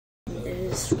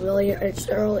It's early. It's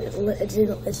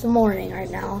the morning right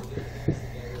now,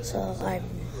 so I'm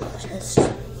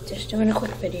just doing a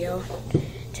quick video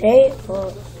today.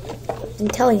 Well, I'm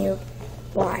telling you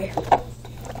why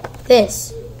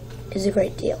this is a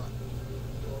great deal.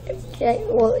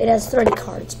 Well, it has 30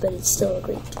 cards, but it's still a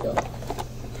great deal.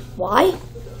 Why?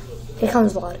 It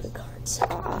comes with a lot of good cards.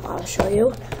 I'll show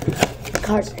you the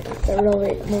cards. They're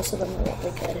really, most of them are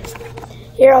really good.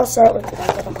 Here, I'll start with the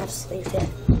ones that don't have sleeves yet.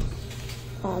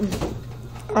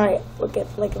 Alright, look at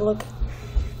it like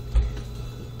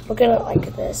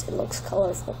this. It looks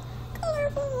colorful.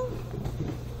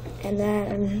 And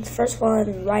then the first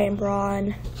one, Ryan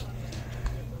Braun,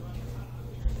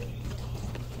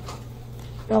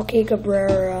 Miguel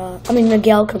Cabrera, not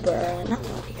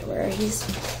Melky Cabrera. He's,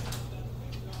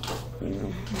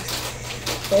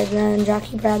 and then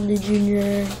Jockey Bradley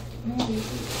Jr.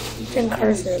 in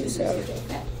cursive, so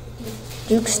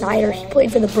Duke Snider. He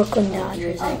played for the Brooklyn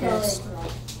Dodgers, I guess.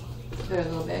 They're a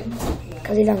little big.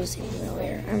 Because he doesn't seem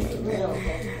familiar.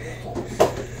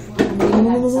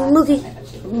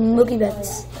 Mookie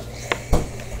Betts.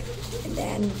 And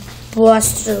then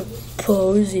Buster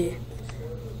Posey.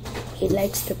 He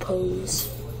likes to pose.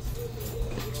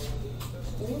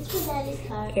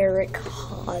 Eric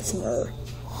Hosmer.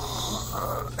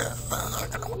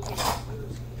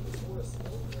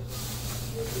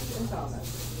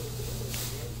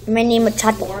 Manny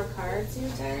Machado. More cards you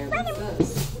tired? What's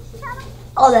this?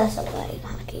 Oh, that's not like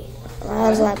hockey.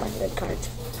 Those are like my good cards.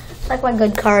 I like my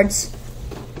good cards.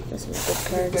 Those are my good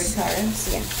cards. Good cards?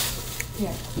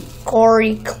 Yeah.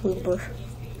 Corey Kluber.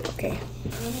 Okay.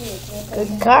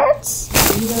 Good cards.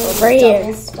 Over here.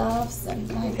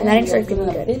 And then it's like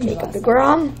good. Jacob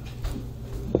DeGrom.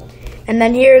 And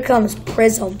then here comes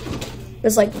Prism.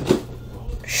 It's like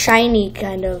shiny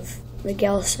kind of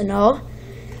Miguel Sano.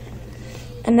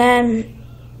 And then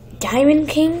Diamond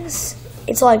Kings.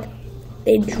 It's like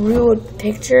they drew a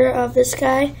picture of this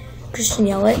guy, Christian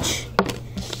Yelich.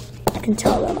 You can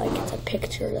tell that like it's a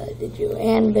picture that they drew,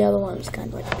 and the other one is kind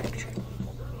of like a picture.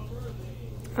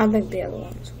 I don't think the other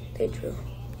ones they drew.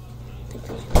 I think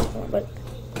there's just one, but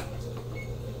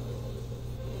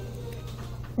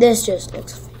this just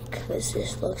looks fake. This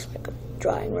just looks like a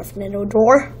drawing rough into a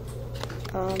drawer.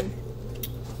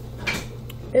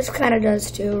 This kind of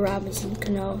does too. Robinson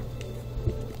Cano.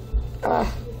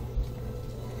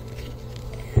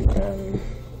 And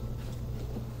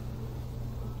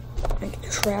like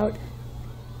Trout.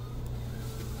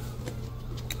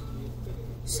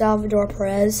 Salvador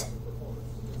Perez.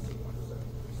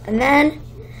 And then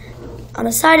on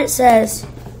the side it says,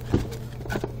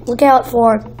 look out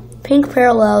for pink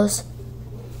parallels,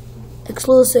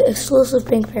 exclusive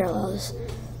pink parallels.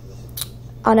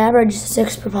 On average,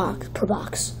 6 per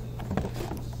box.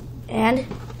 And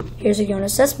here's a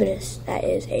Jonas Cespedes. That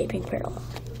is a pink parallel.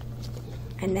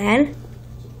 And then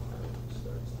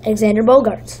Alexander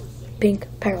Bogaerts, pink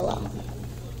parallel.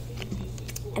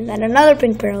 And then another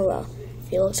pink parallel,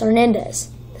 Felix Hernandez.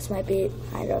 This might be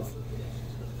kind of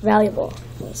valuable.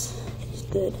 He's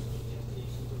good.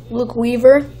 Luke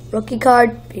Weaver, rookie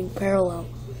card, pink parallel.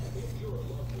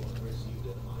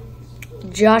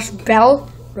 Josh Bell,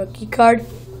 rookie card,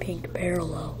 pink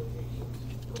parallel.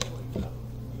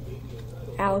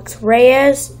 Alex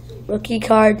Reyes, rookie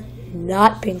card,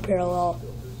 not pink parallel.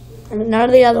 And none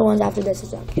of the other ones after this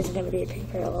isn't going to be a pink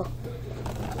parallel.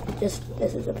 This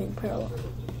is a pink parallel.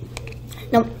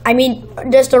 No, I mean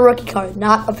just a rookie card,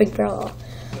 not a pink parallel.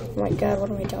 Oh my god, what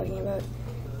am I talking about?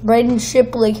 Braden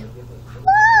Shipley.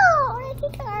 Wow,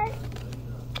 rookie card.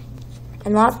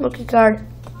 And last rookie card,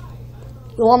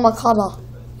 Yoan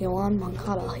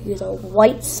Moncada. He's a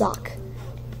White Sox.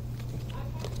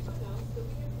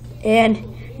 And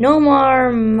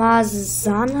Nomar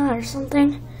Mazana or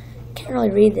something. Can't really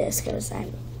read this because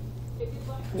I'm,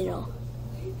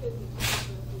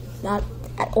 not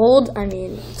that old. I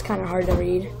mean, it's kind of hard to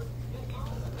read.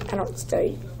 I don't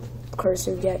study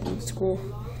cursive yet in school.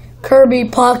 Kirby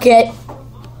Puckett.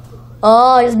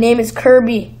 Oh, his name is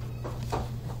Kirby.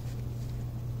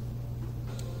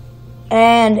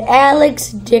 And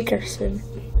Alex Dickerson.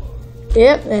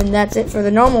 Yep, and that's it for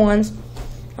the normal ones.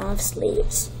 Off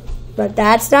sleeves. But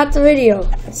that's not the video.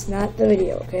 That's not the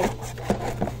video, okay?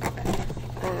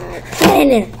 Get in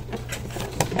there.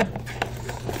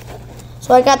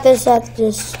 So I got this at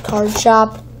this card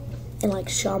shop in like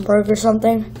Schaumburg or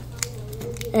something.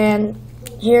 And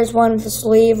here's one with the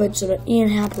sleeve. It's an Ian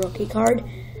Happ rookie card.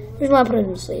 Here's why I put it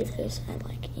in the sleeve because I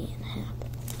like Ian Happ.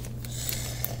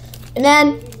 And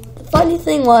then the funny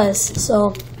thing was,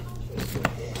 so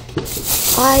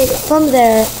from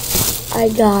there I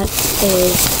got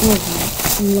a,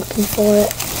 I'm looking for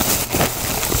it.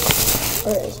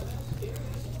 Where is it?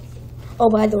 Oh,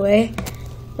 by the way,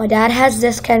 my dad has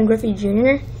this Ken Griffey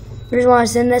Jr. The reason why I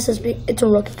send this is it's a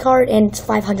rookie card and it's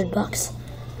 $500.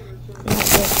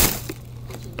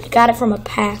 He got it from a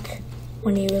pack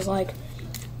when he was like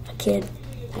a kid,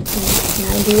 like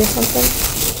 90 or something.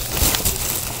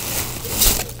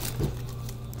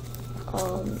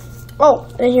 Oh,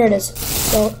 and here it is.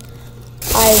 So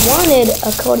I wanted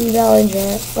a Cody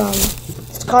Bellinger from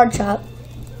this card shop,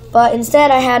 but instead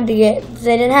they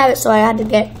didn't have it, so I had to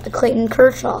get a Clayton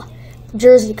Kershaw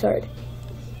jersey card.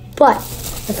 But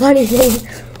the funny thing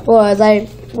was I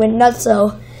went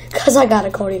nutso because I got a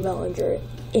Cody Bellinger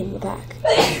in the pack.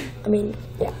 I mean,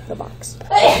 yeah, the box.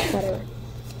 Whatever.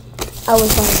 I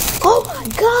was like, oh my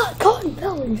god, Cody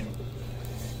Bellinger.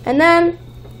 And then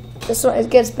this one, it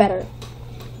gets better.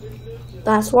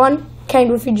 Last one, Ken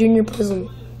Griffey Jr. Prism.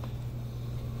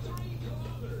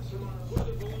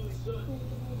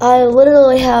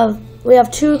 We have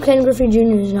 2 Ken Griffey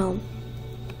Jr.'s now.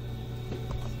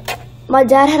 My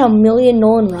dad had 1,000,000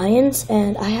 Nolan Ryans,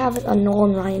 and I have a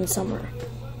Nolan Ryan somewhere.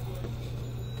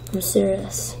 I'm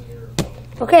serious.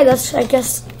 Okay, that's, I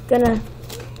guess, gonna...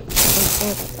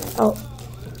 Oh,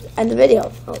 end the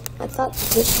video. Oh, I thought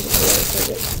this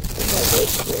was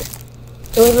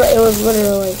it was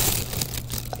literally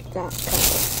like that kind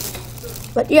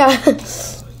of. But yeah.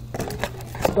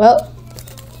 Well,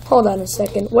 hold on a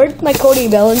second. Where did my Cody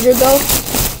Bellinger go?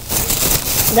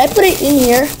 Did I put it in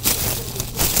here?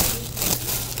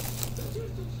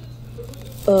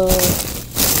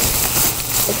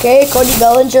 Okay, Cody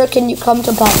Bellinger, can you come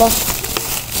to Papa?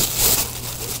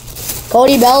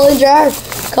 Cody Bellinger!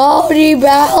 Cody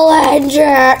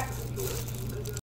Bellinger!